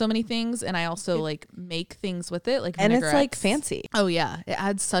on so many things, and I also like make things with it, like And it's like vinaigrettes. fancy. Oh yeah, it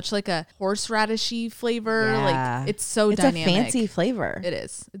adds such like a horseradishy flavor. Yeah. Like it's so It's dynamic. a fancy flavor. It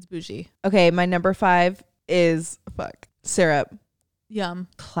is. It's bougie. Okay, my number 5 is syrup. Yum.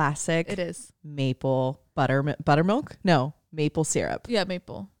 Classic It is. maple buttermilk? No, maple syrup. Yeah,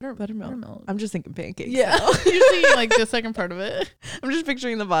 maple. Buttermilk. I'm just thinking pancakes. Yeah, now. you're seeing like the second part of it. I'm just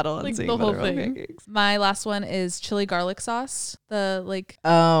picturing the bottle and Like seeing the whole buttermilk thing. pancakes. My last one is chili garlic sauce. The like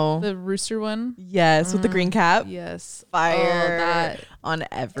Oh, the rooster one. yes, with the green cap. Yes. Fire Oh, that on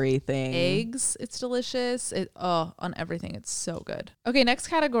everything. eggs. It's delicious. On everything. It's so good. Okay, next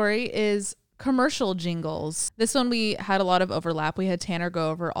category is commercial jingles. This one we had a lot of overlap. We had Tanner go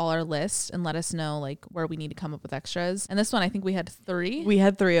over all our lists and let us know like where we need to come up with extras. And this one I think we had 3. We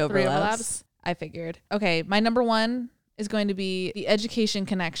had 3 3 overlaps. overlaps. I figured. Okay, my number 1 is going to be the Education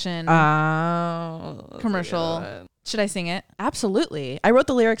Connection Oh, commercial. Should I sing it? absolutely. I wrote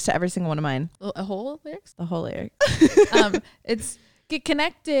the lyrics to every single one of mine. A whole lyrics? The whole lyric. It's get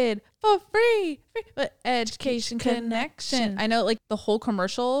connected for free with Education Connection. I know like the whole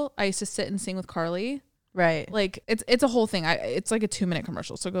commercial I used to sit and sing with Carly. Right. Like it's a whole thing. It's like a 2-minute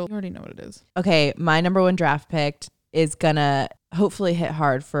commercial. So go. You already know what it is. Okay, my number 1 draft pick is gonna hopefully hit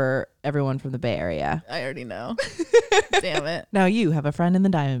hard for everyone from the Bay Area. I already know. Damn it. Now you have a friend in the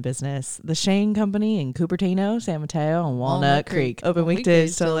diamond business. The Shane Company in Cupertino, San Mateo, and Walnut Creek. Open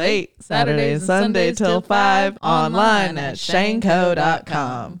weekdays till 8, Saturdays and Sunday till 5. Online at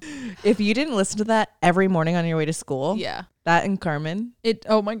shaneco.com. If you didn't listen to that every morning on your way to school, Yeah. that and Carmen.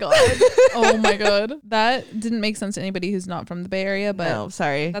 Oh my God. Oh my God. That didn't make sense to anybody who's not from the Bay Area, but No,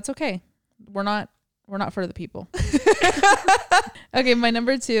 sorry. that's okay. We're not for the people. Okay, my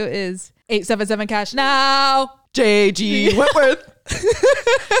number 2 is 877 cash now. JG Whitworth.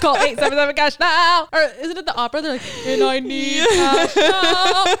 Call 877 cash now. Or isn't it the opera? They're like, and I need cash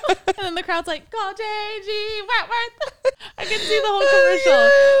now. And then the crowd's like, call JG Wentworth. I can see the whole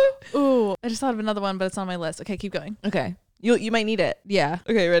commercial. Ooh, I just thought of another one, but it's on my list. Okay, keep going. Okay. You might need it. Yeah.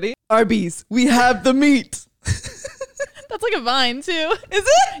 Okay, ready? Arby's, we have the meat. That's like a vine too. Is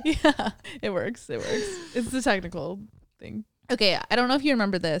it? Yeah, it works. It's the technical thing. Okay, I don't know if you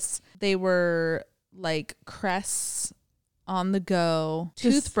remember this. They were like Crest on the go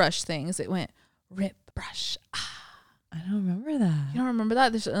toothbrush things. It went rip brush. I don't remember that. You don't remember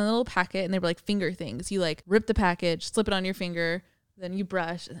that? There's a little packet and they were like finger things. You like rip the package, slip it on your finger, then you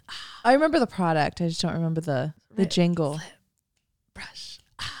brush. And, I remember the product. I just don't remember the jingle. Flip, brush.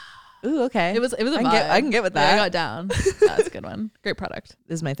 Ooh, okay. It was a vibe. I can get with Yeah, that. I got down. That's a good one. Great product.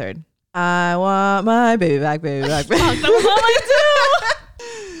 This is my 3rd. I want my baby back, baby back, baby. Fuck, that was all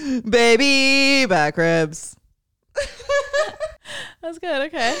I Baby back ribs. That's good.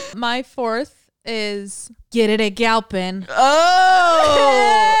 Okay. My 4th is get it at Galpin.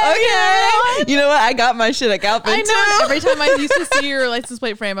 Oh, okay. You know what? I got my shit at Galpin I know. too. Every time I used to see your license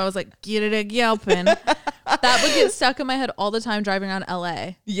plate frame, I was like, get it at Galpin. That would get stuck in my head all the time driving around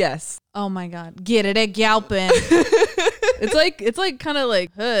LA. Yes. Oh my God. Get it at Galpin. It's like kind of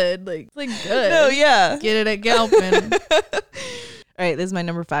like hood. Like it's like good. No, yeah. Get it at Galpin. All right, this is my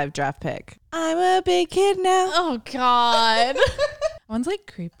number 5 draft pick. I'm a big kid now. Oh God. One's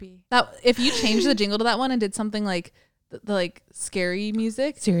like creepy. That if you changed the jingle to that one and did something like the like scary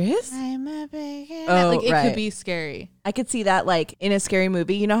music. Serious? I'm a big kid. Oh, Like it right. could be scary. I could see that like in a scary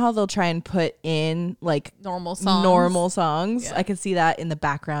movie. You know how they'll try and put in like Normal songs. normal songs? Yeah. I could see that in the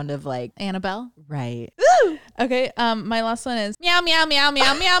background of like, Annabelle. Right. Okay. My last one is meow meow meow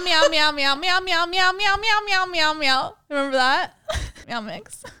meow meow meow meow meow meow meow meow meow meow meow meow. Remember that? Meow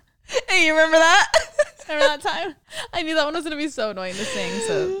mix. Hey, you remember that? Remember that time? I knew that one was gonna be so annoying to sing.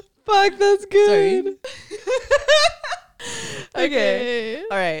 So fuck, that's good. Okay.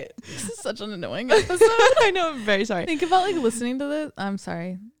 All right. This is such an annoying episode. I know. I'm very sorry. Think about like listening to this. I'm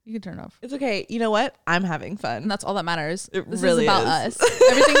sorry. You can turn it off. It's okay. You know what? I'm having fun. And that's all that matters. This really is about us.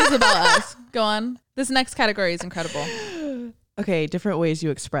 Everything is about us. Go on. This next category is incredible. Okay, different ways you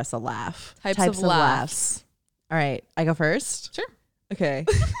express a laugh. Types of laughs. All right, I go first. Sure. Okay.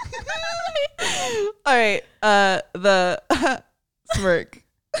 All right. The smirk.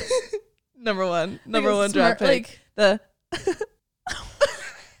 Number one drop pick. Like the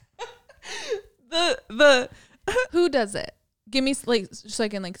who does it? Give me like so I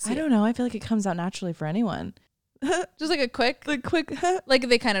can like see. I don't know. I feel like it comes out naturally for anyone. Just like a quick, like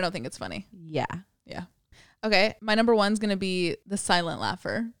they kind of don't think it's funny. Yeah. Yeah. Okay. My number one's gonna be the silent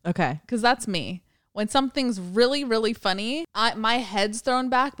laugher. Okay. Because that's me. When something's really, really funny, my head's thrown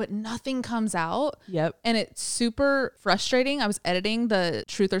back, but nothing comes out. Yep. And it's super frustrating. I was editing the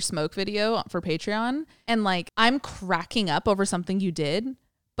Truth or Smoke video for Patreon, and like I'm cracking up over something you did.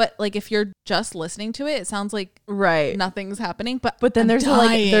 But like if you're just listening to it, it sounds like nothing's happening. But then I'm there's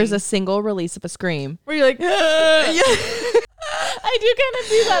dying. there's a single release of a scream where you're like, yeah. I do kind of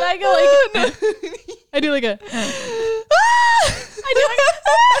do that. I go like, I do like a, I do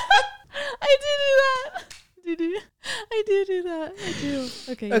that. I do.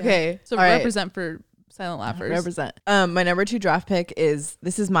 Okay. Yeah. Okay. So all represent right. for silent laughers. Represent. My number 2 draft pick is,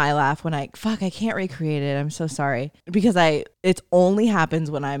 this is my laugh when I can't recreate it. I'm so sorry. Because it only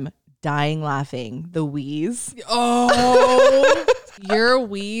happens when I'm dying laughing. The wheeze. Oh, your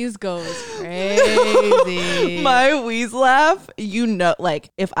wheeze goes crazy. My wheeze laugh, like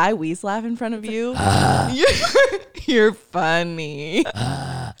if I wheeze laugh in front of you, you're funny.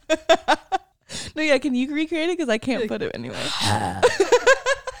 No, yeah, can you recreate it? Because I can't put it anyway. You kind of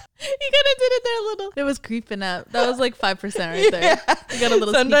did it there a little. It was creeping up. That was like 5% right there. Yeah. You got a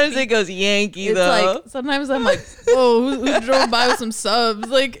little. Sometimes it goes Yankee it's though. Like sometimes I'm like, whoa, who drove by with some subs?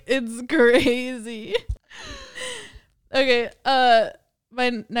 Like it's crazy. Okay. My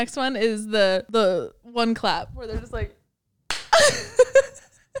next one is the one clap where they're just like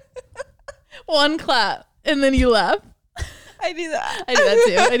one clap and then you laugh. I do that. I do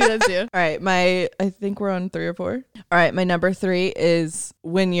that too. All right, I think we're on 3 or 4. All right, my number 3 is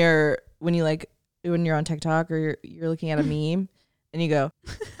when you're on TikTok or you're looking at a meme and you go.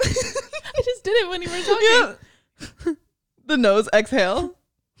 I just did it when you were talking. Yeah. The nose exhale.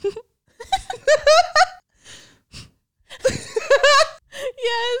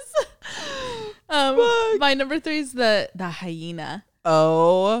 Yes. My number 3 is the hyena.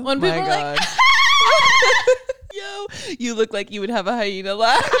 Oh when my people god. Are like, yo, you look like you would have a hyena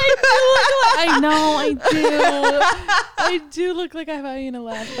laugh. I know, I do. I do look like I have a hyena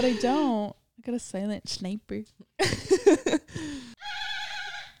laugh, but I don't. I got a silent sniper.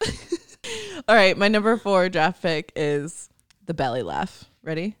 All right, my number 4 draft pick is the belly laugh.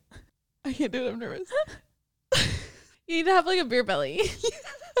 Ready? I can't do it. I'm nervous. You need to have like a beer belly.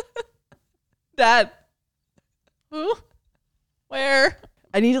 Dad. Who? Where?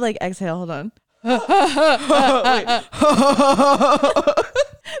 I need to like exhale. Hold on. It's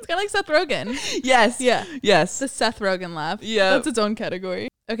kind of like Seth Rogen. Yes. Yeah. Yes. The Seth Rogen laugh. Yeah. That's its own category.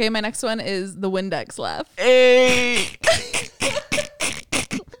 Okay, my next one is the Windex laugh. Hey.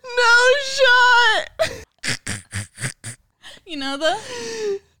 No shot. You know the?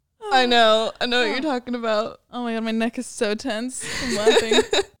 I know what you're talking about. Oh my god, my neck is so tense. I'm laughing.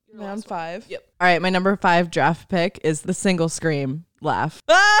 Round 5. Yep. All right, my number 5 draft pick is the single scream laugh.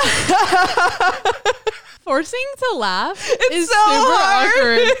 Forcing to laugh is so super hard.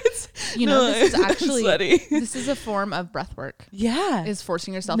 awkward. You know, this is actually sweaty. This is a form of breath work. Yeah. Is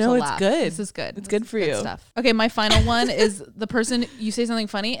forcing yourself No, to it's laugh. good. This is good. It's good for you. Stuff. Okay, my final one is the person, you say something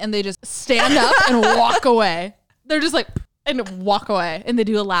funny and they just stand up and walk away. They're just like, and walk away and they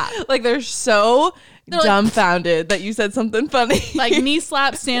do a lap. Like they're so dumbfounded that you said something funny. Like knee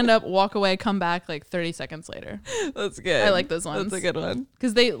slap, stand up, walk away, come back like 30 seconds later. That's good. I like those ones. That's a good one.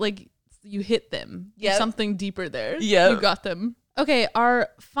 Because they like, you hit them. Yeah. There's something deeper there. Yeah. You got them. Okay, our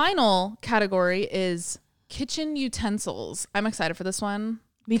final category is kitchen utensils. I'm excited for this one.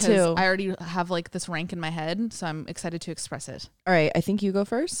 Me too. I already have like this rank in my head, so I'm excited to express it. All right, I think you go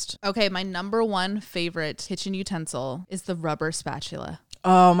first. Okay, my number 1 favorite kitchen utensil is the rubber spatula.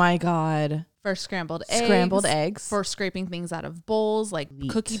 Oh my God. For scrambled eggs. For scraping things out of bowls, like Neat.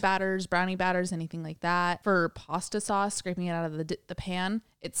 cookie batters, brownie batters, anything like that. For pasta sauce, scraping it out of the pan.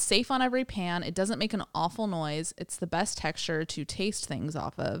 It's safe on every pan. It doesn't make an awful noise. It's the best texture to taste things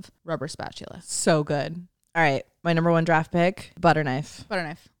off of. Rubber spatula. So good. All right. My number 1 draft pick, butter knife. Butter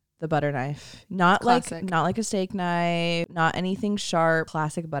knife. The butter knife. Not like a steak knife, not anything sharp,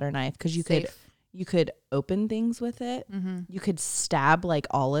 classic butter knife. Because you could open things with it. Mm-hmm. You could stab like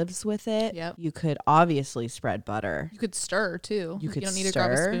olives with it. Yep. You could obviously spread butter. You could stir too. You don't need to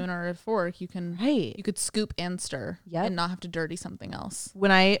grab a spoon or a fork. You can You could scoop and stir and not have to dirty something else.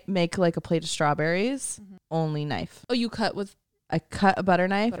 When I make like a plate of strawberries, only knife. Oh, you cut with I cut a butter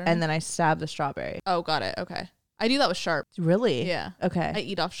knife and then I stab the strawberry. Oh, got it. Okay. I do that with sharp. Really? Yeah. Okay. I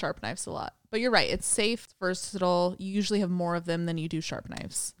eat off sharp knives a lot. But you're right. It's safe, versatile. You usually have more of them than you do sharp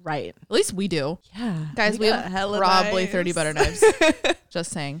knives. Right. At least we do. Yeah. Guys, we have probably 30 butter knives.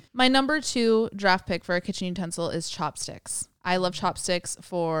 Just saying. My number 2 draft pick for a kitchen utensil is chopsticks. I love chopsticks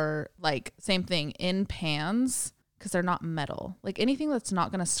for like same thing in pans because they're not metal. Like anything that's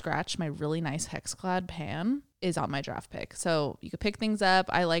not going to scratch my really nice Hexclad pan is on my draft pick. So you could pick things up.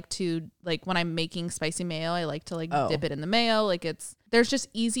 I like to, like when I'm making spicy mayo, I like to dip it in the mayo. Like they're just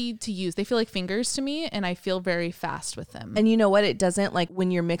easy to use. They feel like fingers to me and I feel very fast with them. And you know what? It doesn't, like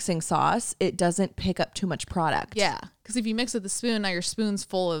when you're mixing sauce, it doesn't pick up too much product. Yeah. Because if you mix with the spoon, now your spoon's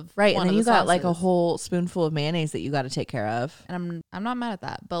full of right. one And then you the got sauces. like a whole spoonful of mayonnaise that you got to take care of. And I'm not mad at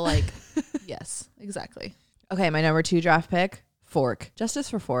that, but like, yes, exactly. Okay. My number 2 draft pick, fork. Justice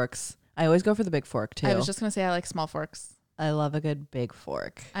for forks. I always go for the big fork too. I was just going to say I like small forks. I love a good big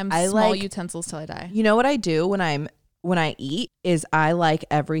fork. I small utensils till I die. You know what I do when I eat is I like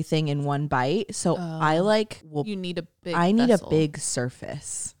everything in one bite. So you need a big need vessel. a big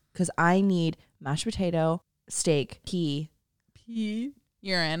surface because I need mashed potato, steak, pea.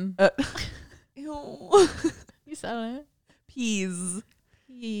 Urine. Ew. You said it. Peas.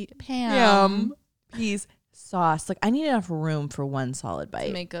 Pam. Peas. Sauce. Like I need enough room for one solid bite.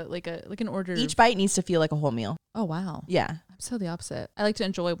 To make an order. Each bite needs to feel like a whole meal. Oh wow. Yeah. I'm so the opposite. I like to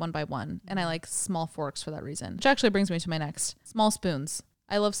enjoy one by one, and I like small forks for that reason. Which actually brings me to my next. Small spoons.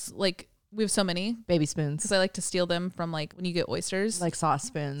 I love we have so many baby spoons because I like to steal them from like when you get oysters. Like sauce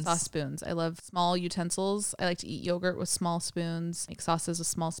spoons. Sauce spoons. I love small utensils. I like to eat yogurt with small spoons. Make sauces with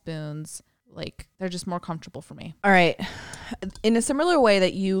small spoons. Like they're just more comfortable for me. All right. In a similar way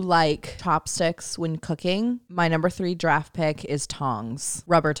that you like chopsticks when cooking, my number 3 draft pick is tongs.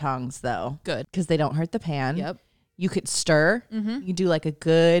 Rubber tongs though. Good. Because they don't hurt the pan. Yep. You could stir. Mm-hmm. You do like a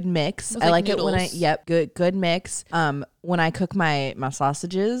good mix. I like noodles. it when good mix. When I cook my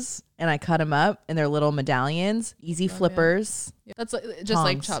sausages and I cut them up in their little medallions, easy flippers. Yeah. That's just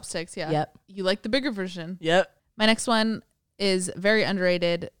like chopsticks. Yeah. Yep. You like the bigger version. Yep. My next one is very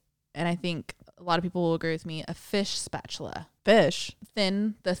underrated. And I think a lot of people will agree with me, a fish spatula. Fish?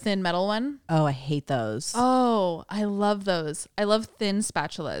 The thin metal one. Oh, I hate those. Oh, I love those. I love thin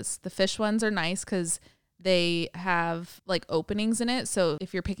spatulas. The fish ones are nice because they have like openings in it. So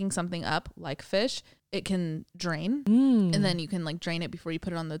if you're picking something up like fish, it can drain. And then you can like drain it before you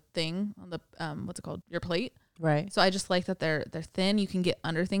put it on the thing, on the, what's it called? Your plate. Right. So I just like that they're thin. You can get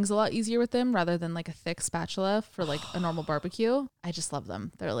under things a lot easier with them rather than like a thick spatula for like a normal barbecue. I just love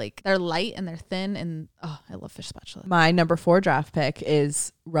them. They're light and they're thin and I love fish spatula. My number 4 draft pick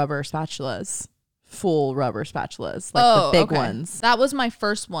is rubber spatulas. Full rubber spatulas. Like the big ones. That was my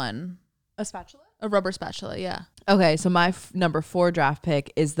first one. A spatula? A rubber spatula, yeah. Okay, so my number 4 draft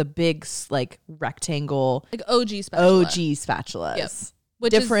pick is the big like rectangle. Like OG spatula. OG spatulas. Yep.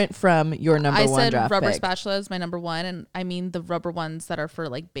 Which different from your number 1 draft pick. I said rubber spatula is my number 1, and I mean the rubber ones that are for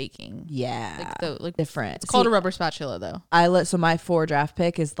like baking. Yeah, different. It's called a rubber spatula though. So my 4 draft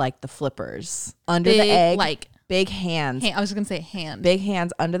pick is like the flippers under big, the egg, like big hands. I was gonna say hand. Big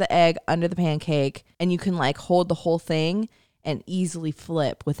hands under the egg, under the pancake, and you can like hold the whole thing and easily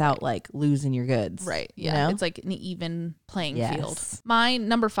flip without like losing your goods. Right. Yeah. You know? It's like an even playing field. My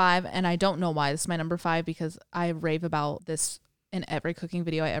number 5, and I don't know why this is my number 5 because I rave about this in every cooking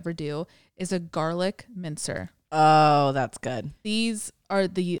video I ever do, is a garlic mincer. Oh, that's good. These are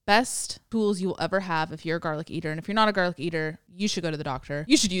the best tools you'll ever have if you're a garlic eater. And if you're not a garlic eater, you should go to the doctor.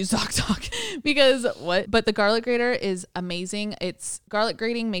 You should use ZocDoc because what? But the garlic grater is amazing. Garlic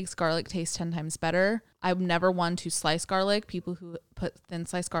grating makes garlic taste 10 times better. I'm never one to slice garlic. People who put thin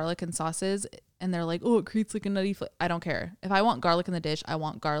sliced garlic in sauces and they're like, oh, it creates like a nutty flavor. I don't care. If I want garlic in the dish, I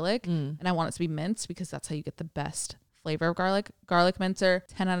want garlic and I want it to be minced because that's how you get the best flavor of garlic. Garlic mincer,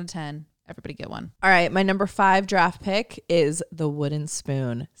 10 out of 10. Everybody get one. All right. My number 5 draft pick is the wooden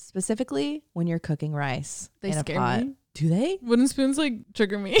spoon, specifically when you're cooking rice in a pot. Me. Do they? Wooden spoons like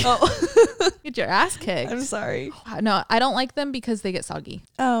trigger me. Oh, Get your ass kicked. I'm sorry. No, I don't like them because they get soggy.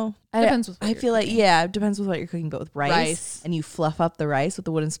 Oh, Depends with what I you're feel like, cooking. yeah, it depends with what you're cooking, but with rice, and you fluff up the rice with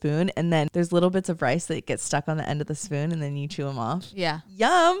the wooden spoon, and then there's little bits of rice that get stuck on the end of the spoon, and then you chew them off. Yeah.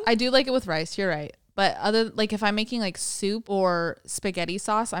 Yum. I do like it with rice. You're right. But like if I'm making like soup or spaghetti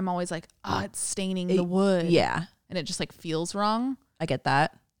sauce, I'm always like, it's staining the wood. Yeah. And it just like feels wrong. I get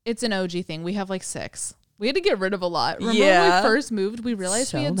that. It's an OG thing. We have like 6. We had to get rid of a lot. Remember Yeah. when we first moved, we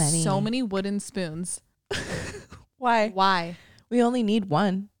realized we had many. so many wooden spoons. Why? Why? We only need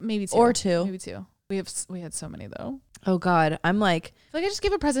one. Maybe 2. Or 2. Maybe 2. We had so many though. Oh God. I'm like, I feel like I just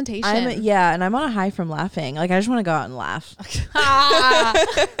gave a presentation. and I'm on a high from laughing. Like I just want to go out and laugh.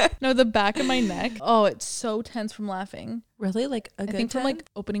 No, the back of my neck. Oh, it's so tense from laughing. Really? Like a I good think from time? like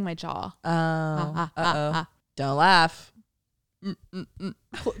opening my jaw. Oh. Uh-oh. Don't laugh.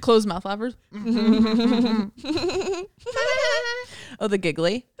 Closed mouth laughers. Oh, the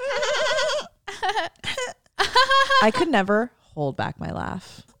giggly. I could never hold back my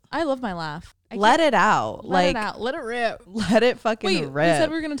laugh. I love my laugh. Let it out. Let it out. Let it rip. Let it fucking Wait, rip. we said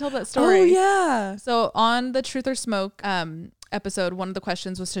we were going to tell that story. Oh, yeah. So on the Truth or Smoke episode, one of the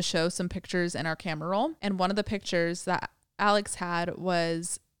questions was to show some pictures in our camera roll. And one of the pictures that Alex had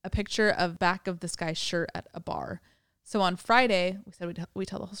was a picture of back of this guy's shirt at a bar. So on Friday, we said we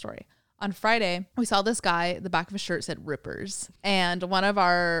tell the whole story. On Friday, we saw this guy, the back of his shirt said Rippers. And one of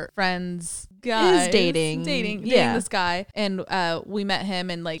our friends guys is dating this guy. And we met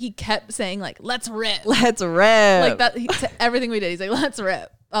him and like he kept saying like, let's rip. Let's rip. Like that, to everything we did. He's like, let's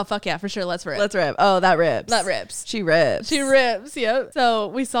rip. Oh, fuck yeah, for sure. Let's rip. Let's rip. Oh, that rips. That rips. She rips. She rips. Yep. So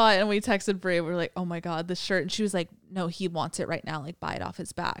we saw it and we texted Brie. We were like, oh my God, this shirt. And she was like, no, he wants it right now. Like, buy it off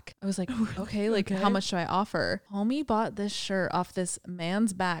his back. I was like, okay, like, how much do I offer? Homie bought this shirt off this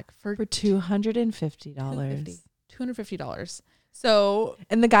man's back for $250. $250. So,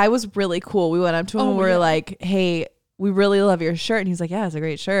 and the guy was really cool. We went up to him and we were like, hey, we really love your shirt. And he's like, yeah, it's a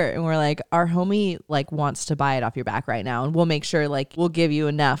great shirt. And we're like, our homie like wants to buy it off your back right now. And we'll make sure like we'll give you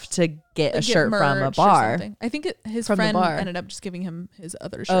enough to get a shirt from a bar. I think his from friend the bar ended up just giving him his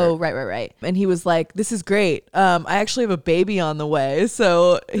other shirt. Oh, right. And he was like, this is great. I actually have a baby on the way.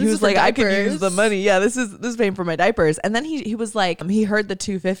 So he was like, I could use the money. Yeah, this is paying for my diapers. And then he was like, he heard the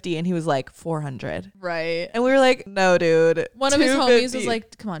 250 and he was like 400. Right. And we were like, no, dude. One of his homies was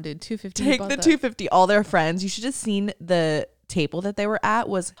like, come on, dude, 250. Take the 250. All their friends. You should have seen the table that they were at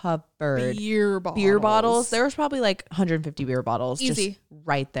was covered. Beer bottles. There was probably like 150 beer bottles. Easy. Just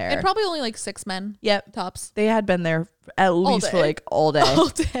right there. And probably only like 6 men. Yep. Tops. They had been there at least for like all day. All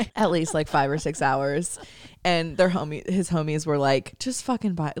day. At least like 5 or 6 hours. And his homies were like, just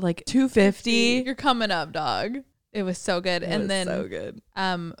fucking buy like 250. You're coming up, dog. It was so good. So good.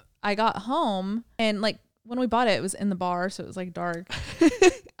 I got home and like when we bought it, it was in the bar, so it was like dark.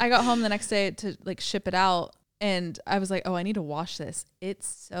 I got home the next day to like ship it out. And I was like, oh, I need to wash this. It's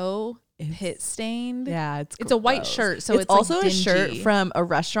so pit stained. Yeah, it's a white shirt, so it's also like a shirt from a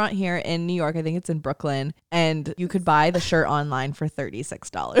restaurant here in New York. I think it's in Brooklyn, and you could buy the shirt online for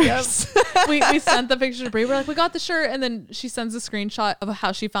 $36. Yep. we sent the picture to Brie. We're like, we got the shirt, and then she sends a screenshot of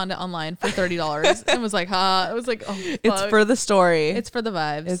how she found it online for $30, and was like, huh? It was like, oh, fuck. It's for the story. It's for the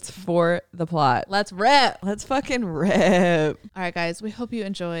vibes. It's for the plot. Let's rip. Let's fucking rip. All right, guys. We hope you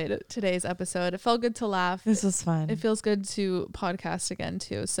enjoyed today's episode. It felt good to laugh. This was fun. It feels good to podcast again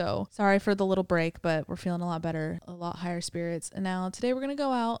too. So sorry for the little break, but we're feeling a lot better, a lot higher spirits. And now today we're going to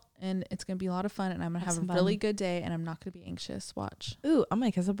go out and it's going to be a lot of fun and I'm going to have a really good day and I'm not going to be anxious. Watch. Ooh, I'm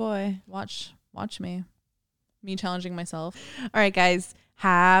gonna kiss a boy. Watch me challenging myself. All right, guys,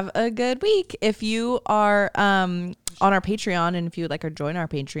 have a good week. If you are on our Patreon and if you would like to join our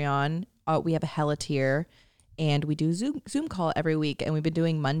Patreon, we have a Hella tier. And we do Zoom call every week and we've been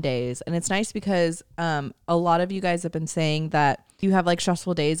doing Mondays. And it's nice because a lot of you guys have been saying that you have like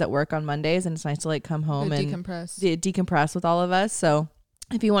stressful days at work on Mondays and it's nice to like come home and decompress with all of us. So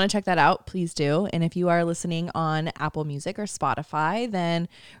if you want to check that out, please do. And if you are listening on Apple Music or Spotify, then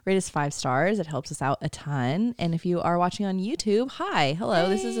rate us 5 stars. It helps us out a ton. And if you are watching on YouTube, hello,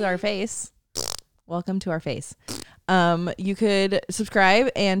 this is our face. Welcome to our face. You could subscribe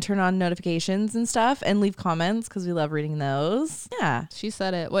and turn on notifications and stuff and leave comments because we love reading those. Yeah. She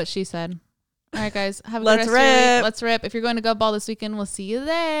said it. What she said. All right, guys. Have a Let's good rest of your rip. week. Let's rip. If you're going to Go Ball this weekend, we'll see you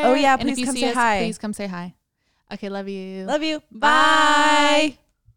there. Oh, yeah. And if Please you come see say us, hi. Please come say hi. Okay. Love you. Love you. Bye.